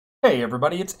Hey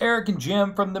everybody, it's Eric and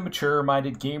Jim from the Mature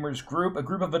Minded Gamers group, a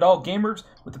group of adult gamers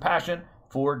with a passion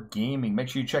for gaming. Make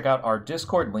sure you check out our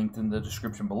Discord, linked in the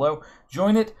description below.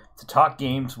 Join it to talk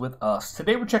games with us.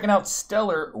 Today we're checking out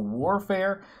Stellar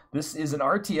Warfare. This is an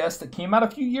RTS that came out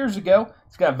a few years ago.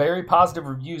 It's got very positive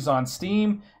reviews on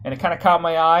Steam, and it kind of caught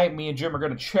my eye. Me and Jim are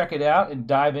going to check it out and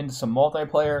dive into some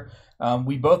multiplayer.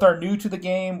 We both are new to the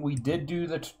game. We did do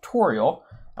the tutorial.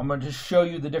 I'm going to just show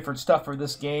you the different stuff for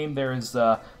this game. There is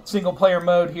single player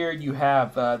mode here. You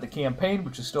have the campaign,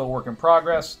 which is still a work in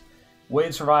progress.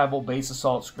 Wave survival, base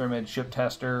assault, scrimmage, ship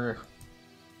tester.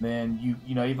 Then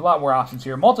you have a lot more options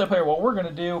here. Multiplayer, what we're going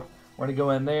to do, we're going to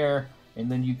go in there, and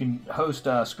then you can host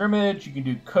scrimmage. You can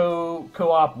do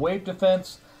co-op wave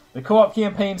defense. The co-op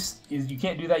campaigns, you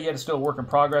can't do that yet. It's still a work in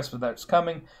progress, but that's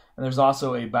coming. And there's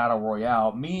also a battle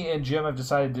royale. Me and Jim have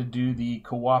decided to do the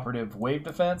cooperative wave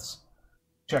defense.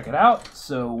 Check it out.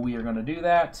 So we are going to do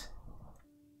that.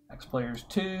 Next players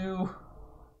 2.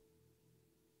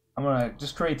 I'm going to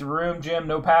just create the room, Jim.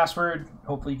 No password.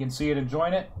 Hopefully you can see it and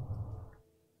join it.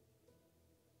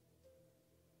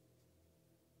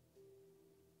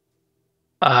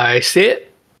 I see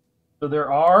it. So there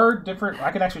are different...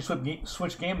 I can actually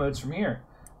switch game modes from here.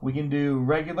 We can do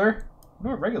regular. I know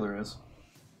what regular is.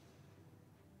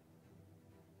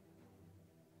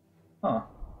 Huh.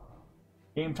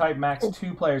 Game type max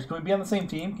 2 players. Can we be on the same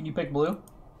team? Can you pick blue?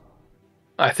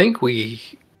 I think we...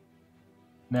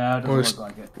 No, it doesn't look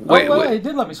like it. Wait, wait. It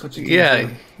did let me switch to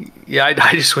team 2. Yeah, I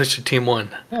just switched to team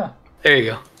 1. Yeah. There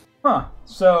you go. Huh.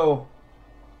 So,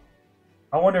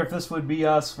 I wonder if this would be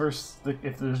us versus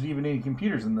if there's even any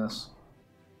computers in this.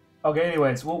 Okay,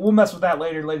 anyways, we'll mess with that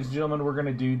later, ladies and gentlemen. We're going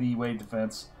to do the wave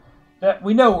defense.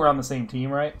 We know we're on the same team,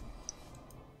 right?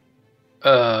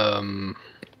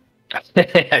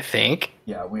 I think.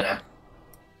 Yeah, we are.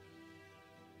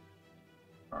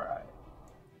 Alright.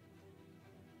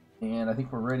 And I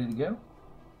think we're ready to go.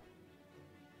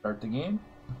 Start the game.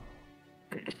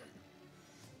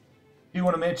 Do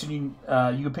want to mention you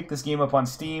can pick this game up on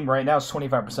Steam. Right now it's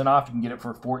 25% off. You can get it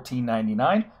for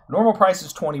 $14.99. Normal price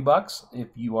is $20 if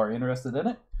you are interested in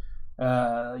it.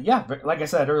 Yeah, like I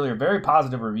said earlier, very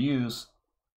positive reviews.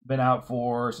 Been out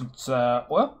for since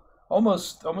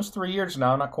almost 3 years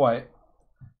now, not quite.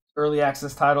 Early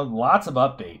access title, lots of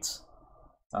updates.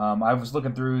 I was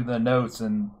looking through the notes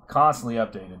and constantly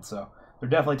updated, so they're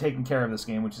definitely taking care of this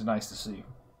game, which is nice to see.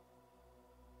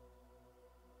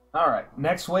 All right,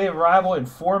 next wave arrival in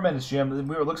 4 minutes, Jim.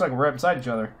 It looks like we're right beside each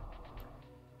other.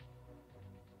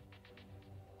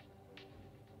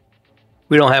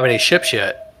 We don't have any ships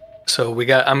yet, so we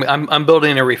got. I'm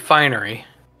building a refinery.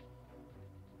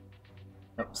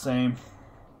 Yep, same.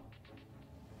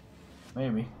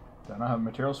 Maybe. Do I not have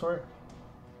materials for it?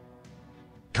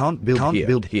 Can't build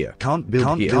here. Can't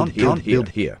build here. Can't build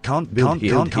here. Can't build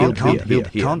here. Can't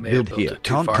build here.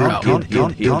 Can't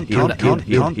build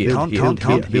here.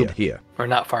 Can't build here. Or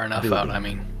not far enough out, I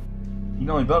mean. You can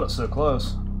only build it so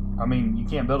close. I mean, you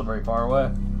can't build it very far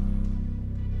away.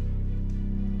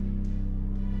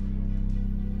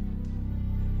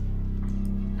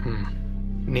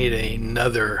 Need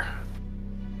another...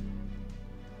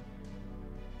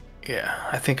 Yeah,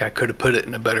 I think I could have put it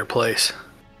in a better place.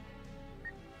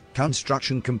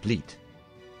 Construction complete.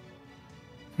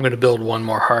 I'm going to build one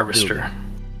more harvester.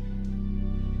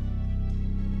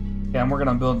 Yeah, I'm working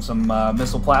on building some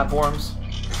missile platforms.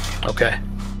 Okay.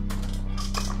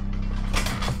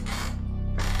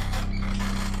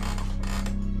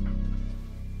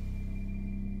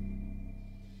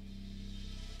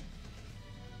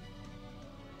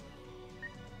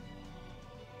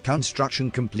 Construction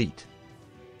complete.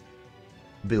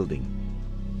 Building.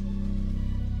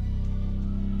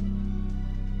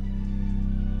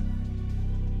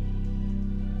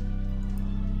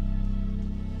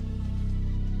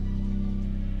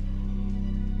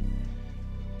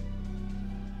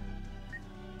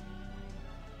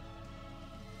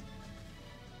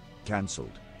 Cancelled.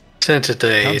 Since it's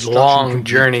a long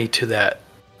journey to that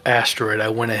asteroid, I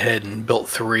went ahead and built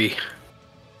 3.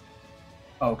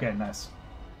 Okay, nice.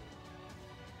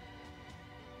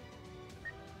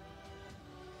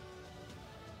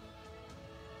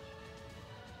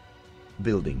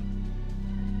 Building.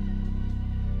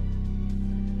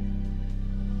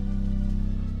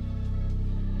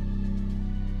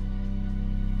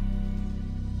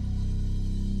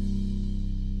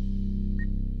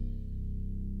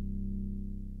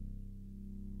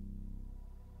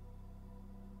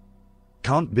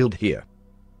 Can't build here.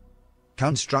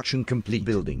 Construction complete.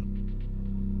 Building.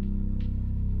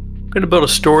 I'm going to build a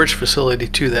storage facility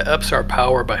too that ups our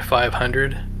power by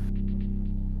 500.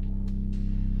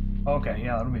 Okay,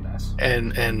 yeah, that'll be nice.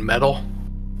 And metal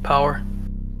power.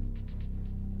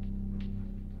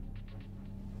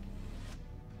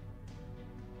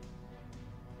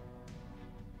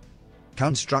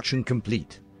 Construction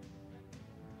complete.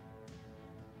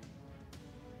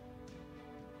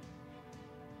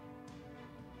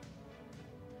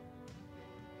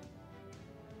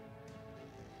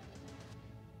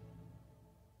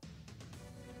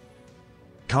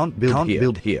 Can't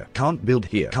build here. Can't build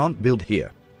here. Can't build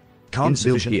here. Can't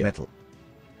build here. Metal.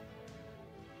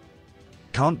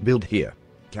 Can't build here.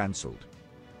 Cancelled.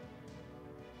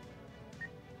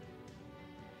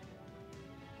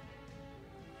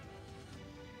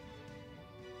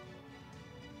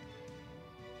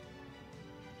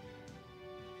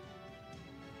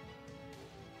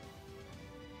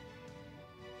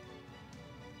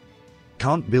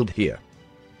 Can't build here.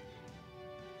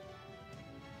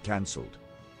 Cancelled.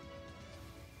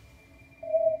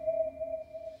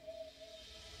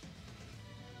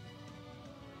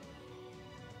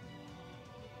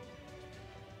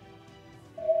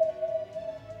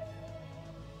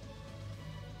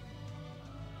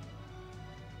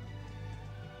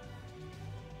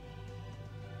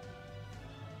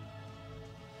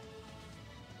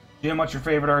 Jim, what's your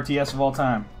favorite RTS of all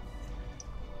time?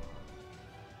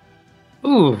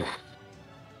 Ooh.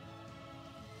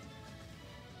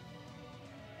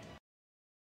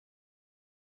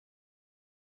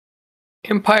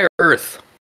 Empire Earth.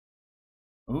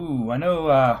 Ooh, I know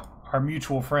our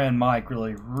mutual friend Mike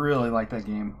really liked that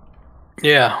game.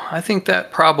 Yeah, I think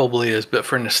that probably is, but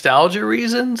for nostalgia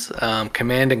reasons,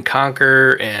 Command and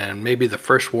Conquer and maybe the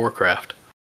first Warcraft.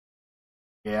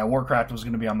 Yeah, Warcraft was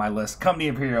going to be on my list. Company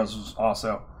of Heroes was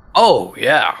also. Oh,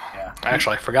 yeah. Yeah.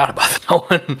 Actually, I forgot about that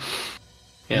one.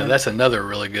 Yeah, that's another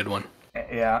really good one.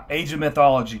 Yeah, Age of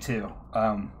Mythology, too.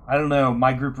 I don't know,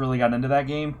 my group really got into that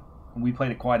game. We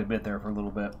played it quite a bit there for a little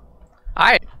bit.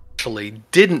 I actually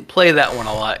didn't play that one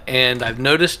a lot, and I've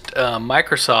noticed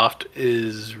Microsoft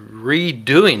is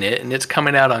redoing it, and it's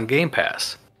coming out on Game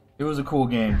Pass. It was a cool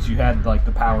game, because you had like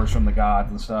the powers from the gods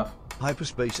and stuff.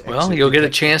 Hyperspace. Well, you'll get a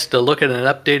chance to look at an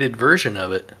updated version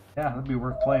of it. Yeah, that'd be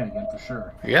worth playing again for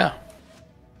sure. Yeah.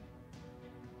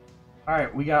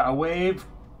 Alright, we got a wave.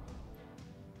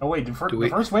 Oh wait, the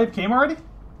first wave came already?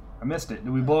 I missed it.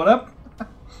 Did we blow it up?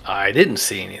 I didn't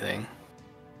see anything.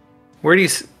 Where do you...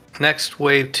 Next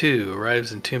wave 2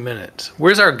 arrives in 2 minutes.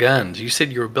 Where's our guns? You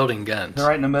said you were building guns. They're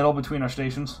right in the middle between our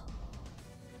stations.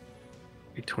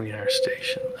 Between our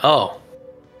station. Oh.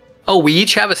 Oh, we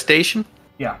each have a station?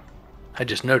 Yeah. I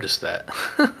just noticed that.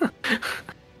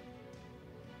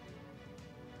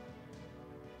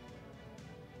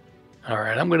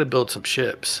 Alright, I'm going to build some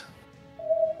ships.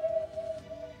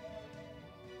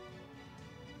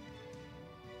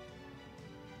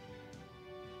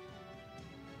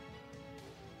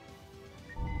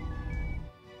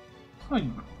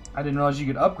 I didn't realize you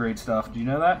could upgrade stuff. Do you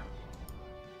know that?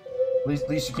 At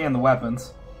least you can the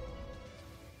weapons.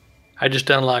 I just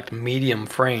unlocked medium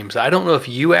frames. I don't know if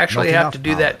you actually have to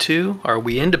do that too. Are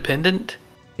we independent?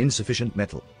 Insufficient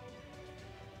metal.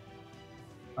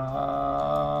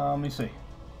 Let me see.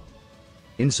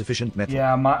 Insufficient metal.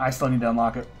 Yeah, I still need to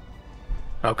unlock it.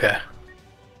 Okay.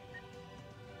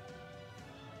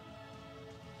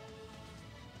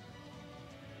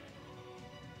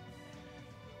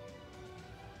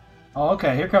 Oh,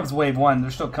 okay. Here comes wave 1.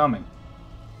 They're still coming.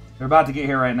 They're about to get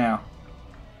here right now.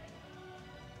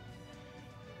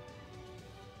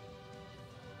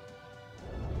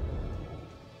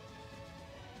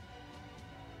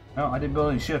 No, I didn't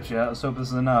build any ships yet. Let's hope this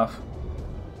is enough.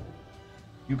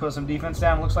 You put some defense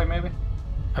down, looks like maybe?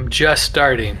 I'm just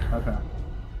starting. Okay.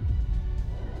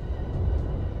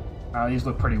 These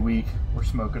look pretty weak. We're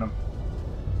smoking them.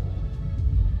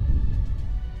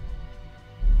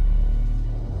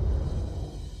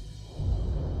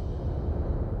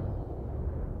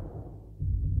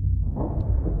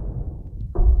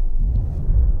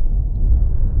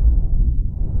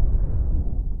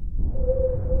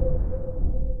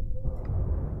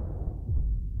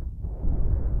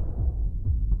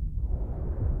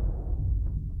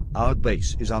 Our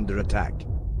base is under attack.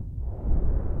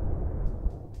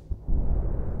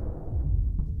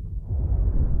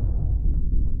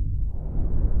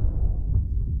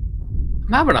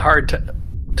 I'm having a hard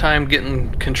time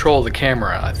getting control of the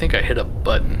camera. I think I hit a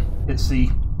button. Hit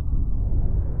C.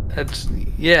 That's...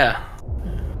 yeah.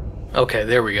 Okay,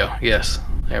 there we go. Yes,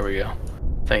 there we go.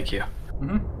 Thank you.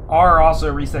 R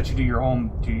also resets you to your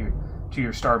home, to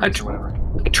your starbase or whatever.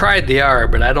 I tried the R,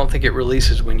 but I don't think it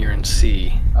releases when you're in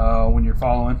C. When you're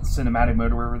following cinematic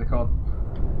mode or whatever they're called.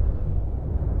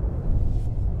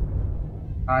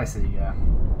 I see, yeah.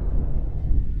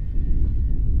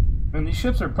 And these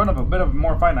ships are putting up a bit of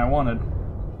more fight than I wanted.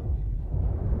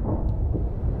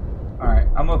 Alright,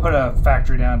 I'm gonna put a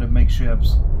factory down to make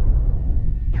ships.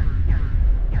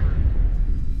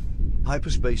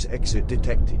 Hyperspace exit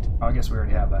detected. Oh, I guess we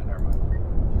already have that. Never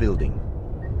mind. Building.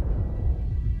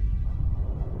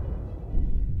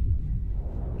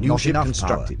 New ship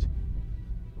constructed.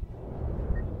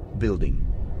 Building.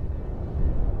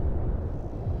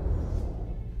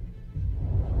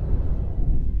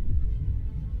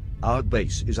 Our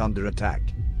base is under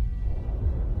attack.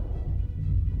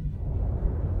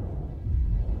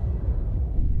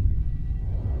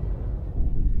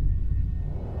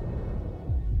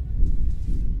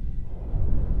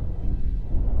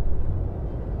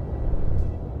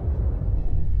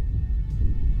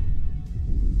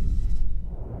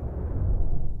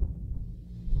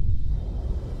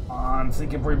 I'm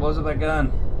thinking before he blows up that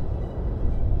gun.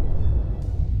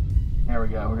 There we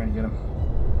go. We're gonna get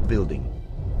him. Building.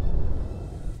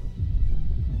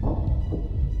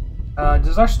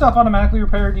 Does our stuff automatically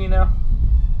repair? Do you know?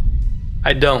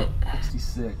 I don't.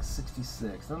 66.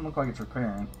 66. Doesn't look like it's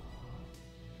repairing.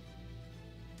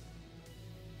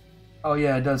 Oh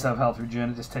yeah, it does have health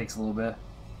regen. It just takes a little bit,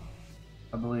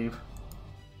 I believe.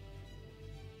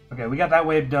 Okay, we got that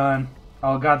wave done.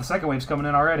 Oh god, the second wave's coming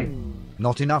in already.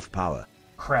 Not enough power.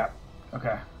 Crap.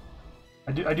 Okay.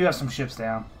 I do have some ships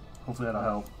down. Hopefully that'll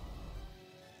help.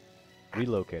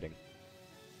 Relocating.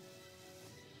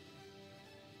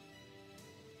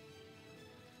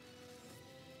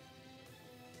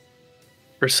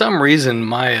 For some reason,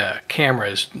 my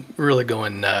camera is really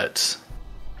going nuts.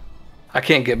 I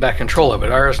can't get back control of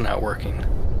it. Ours is not working.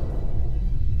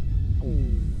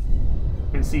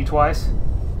 Can see twice?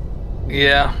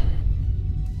 Yeah.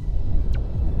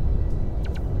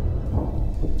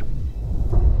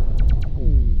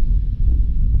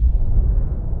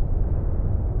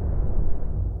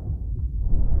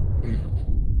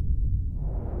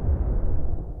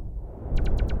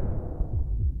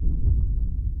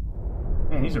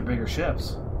 Man, these are bigger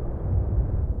ships.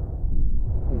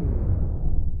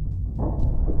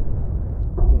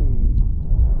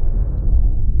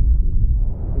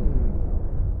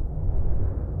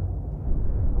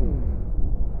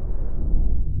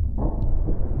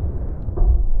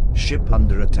 Ship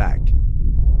under attack.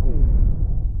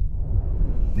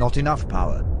 Not enough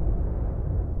power.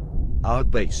 Our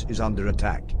base is under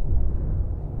attack.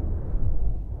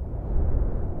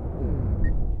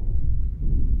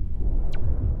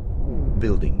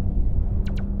 Building.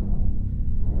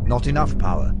 Not enough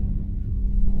power.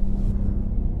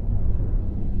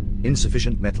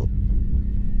 Insufficient metal.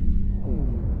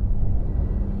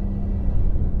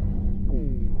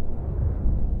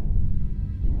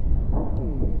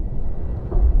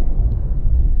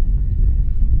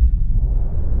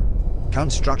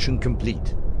 Construction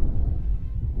complete.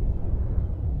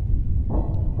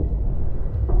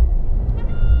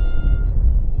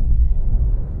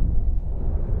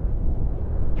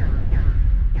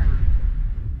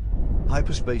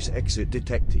 Hyperspace exit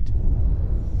detected.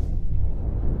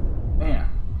 Man,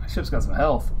 my ship's got some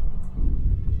health.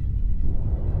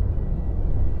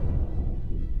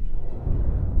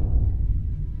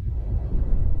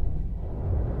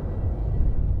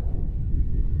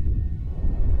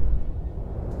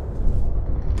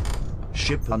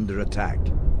 Ship under attack.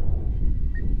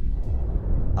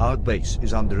 Our base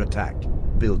is under attack.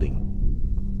 Building.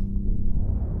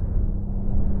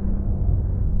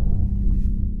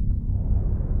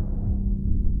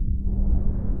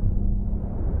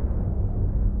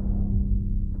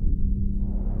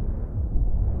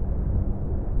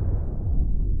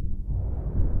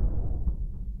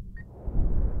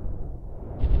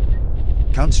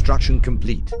 Construction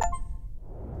complete.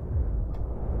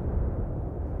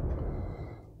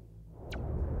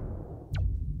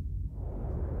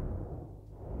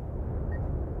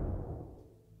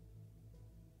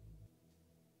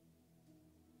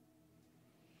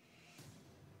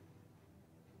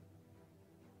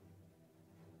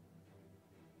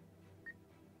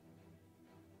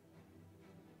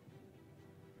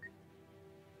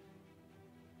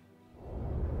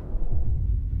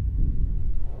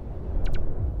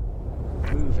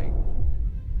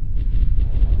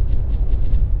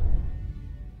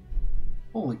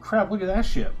 Holy crap, look at that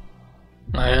ship.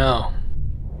 I know.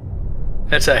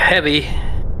 That's a heavily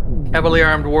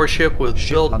armed warship with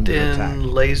built-in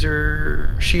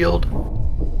laser shield.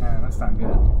 Man, that's not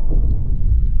good.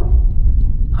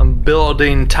 I'm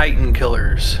building Titan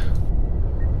killers.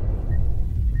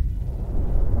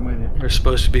 I'm with you. They're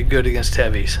supposed to be good against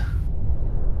heavies.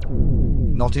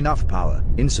 Not enough power.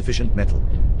 Insufficient metal.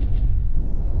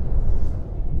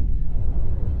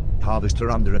 Harvester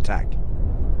under attack.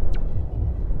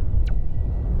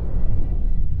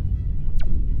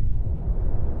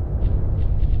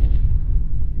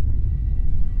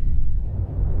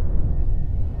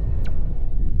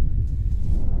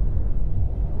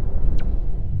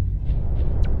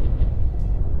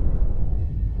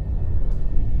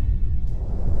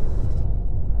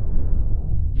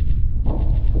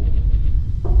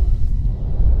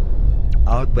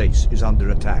 Our base is under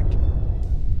attack.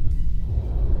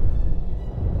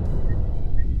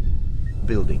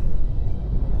 Building.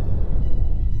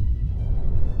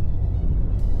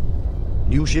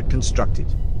 New ship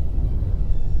constructed.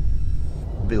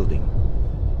 Building.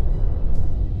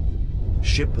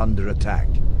 Ship under attack.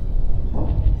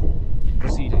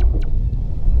 Proceeding.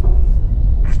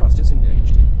 Thrusters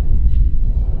engaged.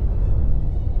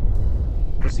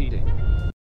 Proceeding.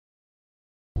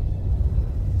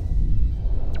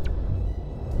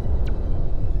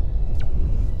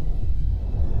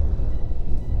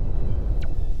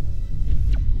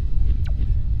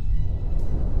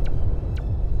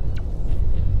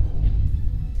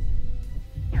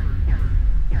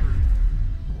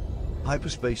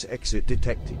 Hyperspace exit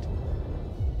detected.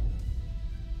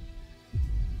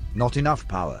 Not enough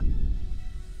power.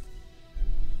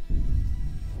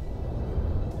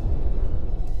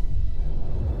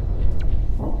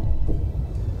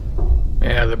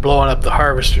 Yeah, they're blowing up the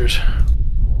harvesters.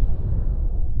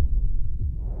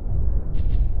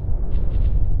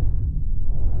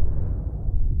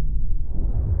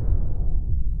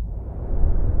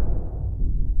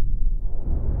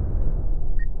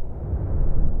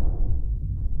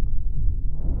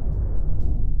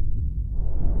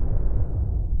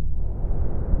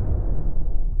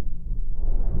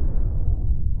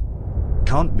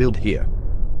 Can't build here.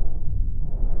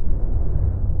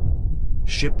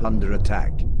 Ship under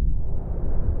attack.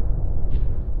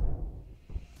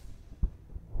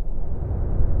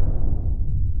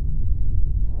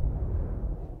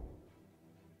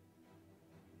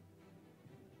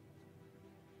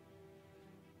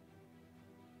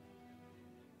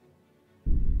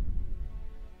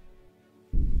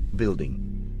 Building.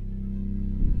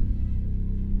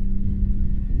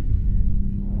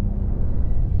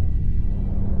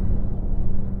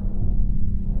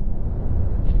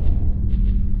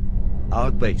 Our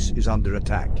base is under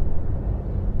attack.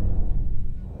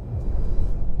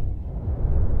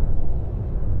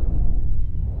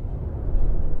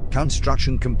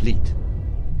 Construction complete.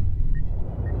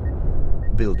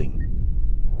 Building.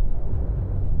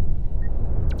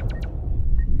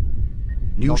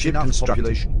 New ship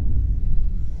construction.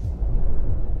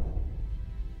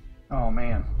 Oh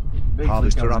man. Big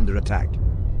Harvester under attack.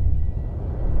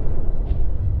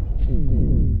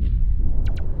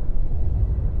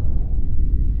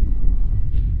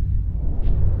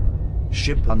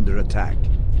 Ship under attack.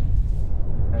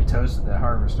 I toasted that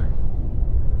harvester.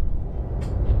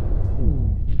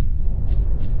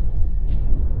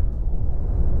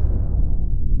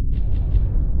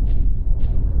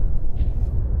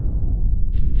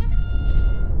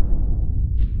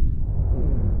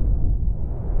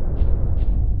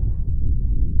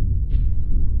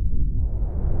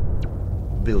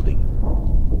 Building.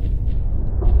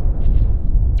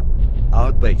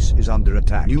 Our base is under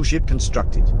attack. New ship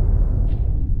constructed.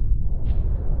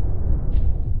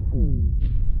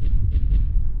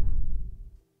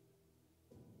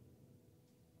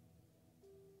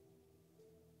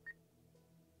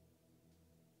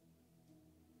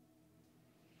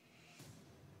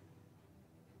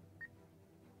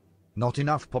 Not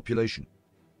enough population.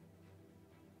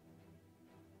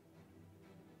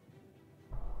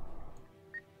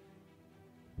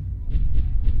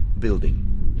 Building.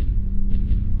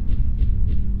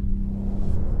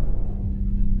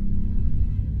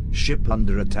 Ship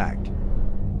under attack.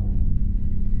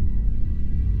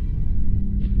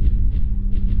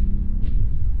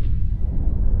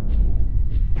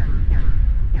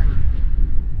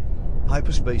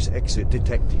 Hyperspace exit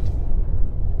detected.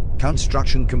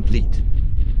 Construction complete.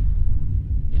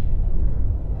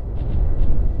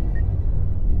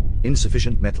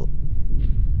 Insufficient metal.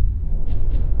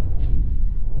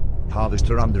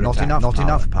 Harvester under attack. Not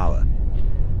enough power.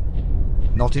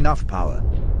 Not enough power.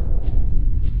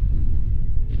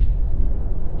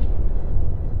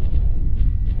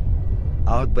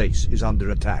 Our base is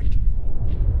under attack.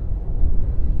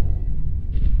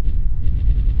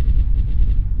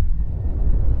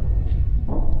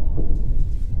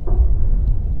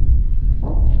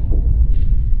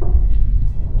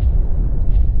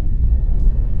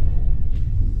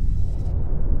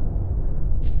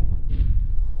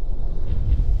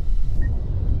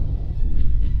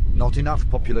 Not enough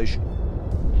population.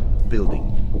 building.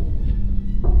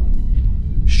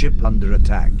 Ship under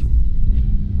attack.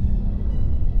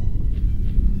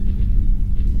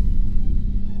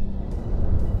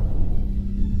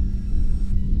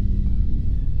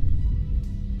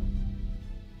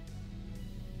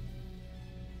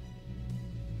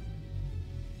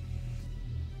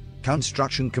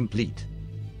 Construction complete.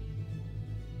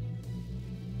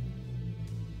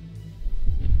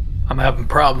 I'm having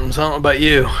problems. I don't know about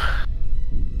you.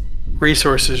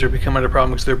 Resources are becoming a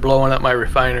problem because they're blowing up my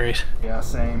refineries. Yeah,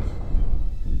 same.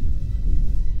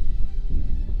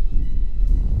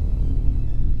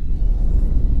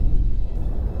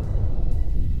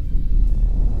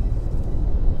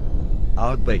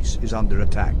 Our base is under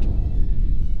attack.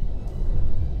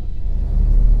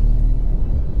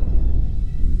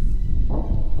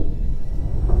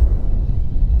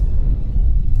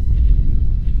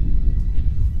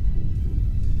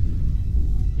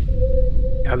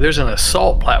 Yeah, there's an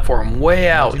assault platform way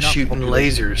out enough shooting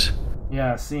population. lasers.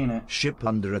 Yeah, I've seen it. Ship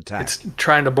under attack. It's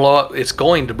trying to blow up. It's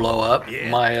going to blow up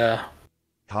my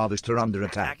Harvester under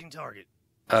attack.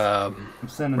 I'm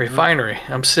sending refinery.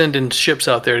 I'm sending ships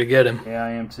out there to get him. Yeah,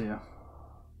 I am too.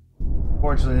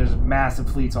 Fortunately, there's massive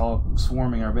fleets all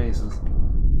swarming our bases.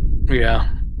 Yeah.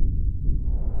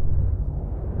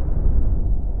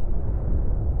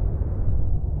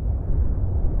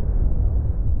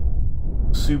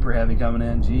 Super heavy coming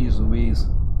in. Jeez Louise.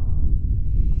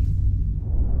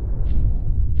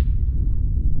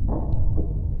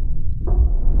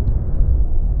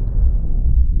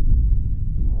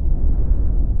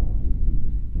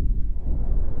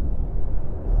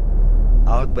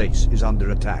 Our base is under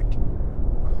attack.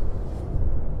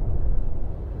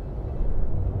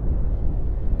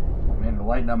 Man, they're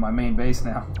lighting up my main base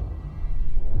now.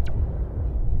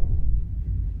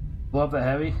 Blow up the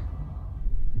heavy.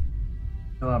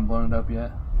 Still haven't blown it up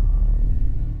yet.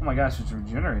 Oh my gosh, it's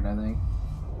regenerating, I think.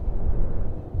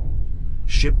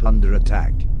 Ship under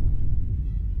attack.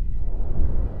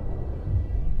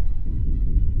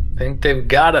 Think they've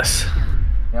got us.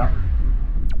 Yeah.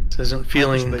 This isn't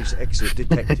feeling. Hyperspace exit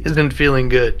detected. Isn't feeling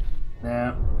good.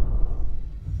 Yeah.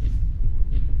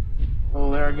 Oh,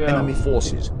 there I go. Enemy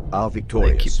forces are They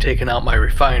victorious. keep taking out my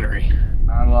refinery.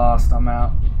 I lost. I'm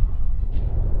out.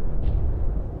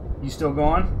 You still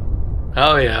going?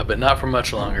 Oh yeah, but not for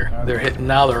much longer. They're hitting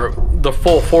now. The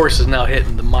full force is now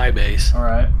hitting my base. All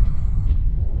right.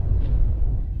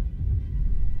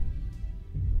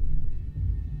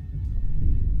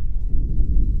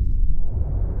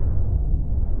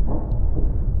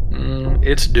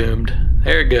 It's doomed.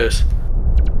 There it goes.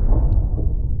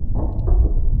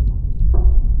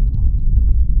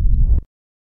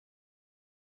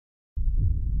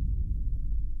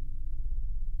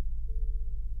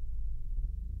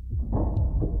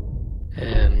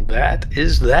 And that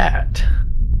is that.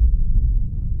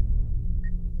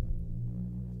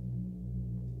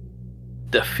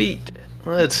 Defeat.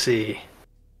 Let's see.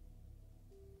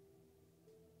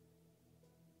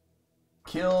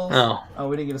 Kills. Oh.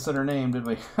 We didn't get to set her name, did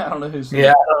we? I don't know who's.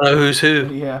 Yeah, I don't know who's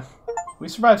who. Yeah. We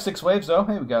survived 6 waves, though.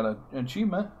 Hey, we got an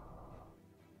achievement.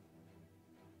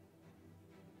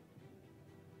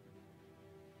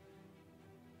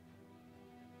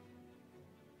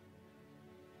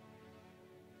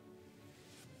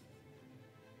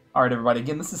 Alright, everybody.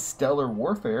 Again, this is Stellar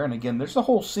Warfare. And again, there's a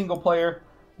whole single-player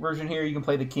version here. You can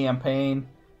play the campaign,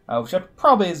 which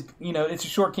probably is, it's a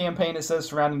short campaign. It says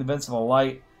surrounding the events of the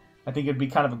light. I think it'd be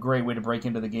kind of a great way to break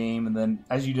into the game. And then,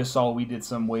 as you just saw, we did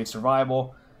some wave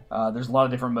survival. There's a lot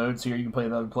of different modes here. You can play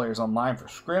with other players online for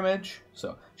scrimmage.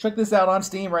 So check this out on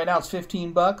Steam. Right now it's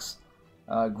 $15.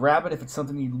 Grab it if it's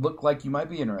something you look like you might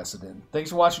be interested in. Thanks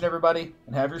for watching, everybody,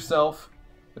 and have yourself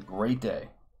a great day.